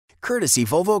Courtesy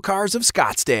Volvo Cars of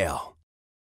Scottsdale.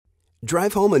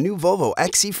 Drive home a new Volvo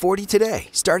XC40 today,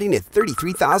 starting at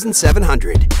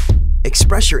 $33,700.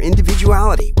 Express your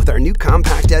individuality with our new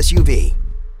compact SUV,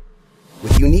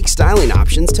 with unique styling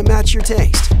options to match your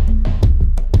taste.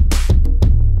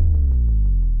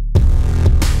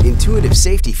 Intuitive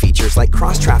safety features like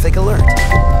cross-traffic alert.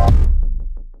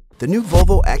 The new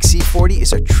Volvo XC40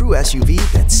 is a true SUV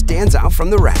that stands out from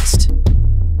the rest.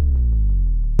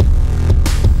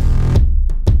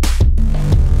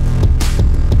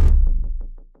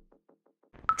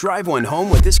 Drive one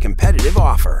home with this competitive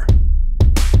offer.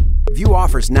 View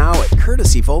offers now at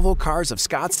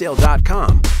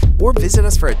courtesyvolvocarsofscottsdale.com or visit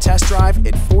us for a test drive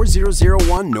at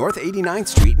 4001 North 89th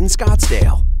Street in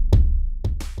Scottsdale.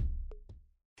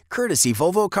 Courtesy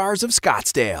Volvo Cars of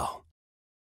Scottsdale.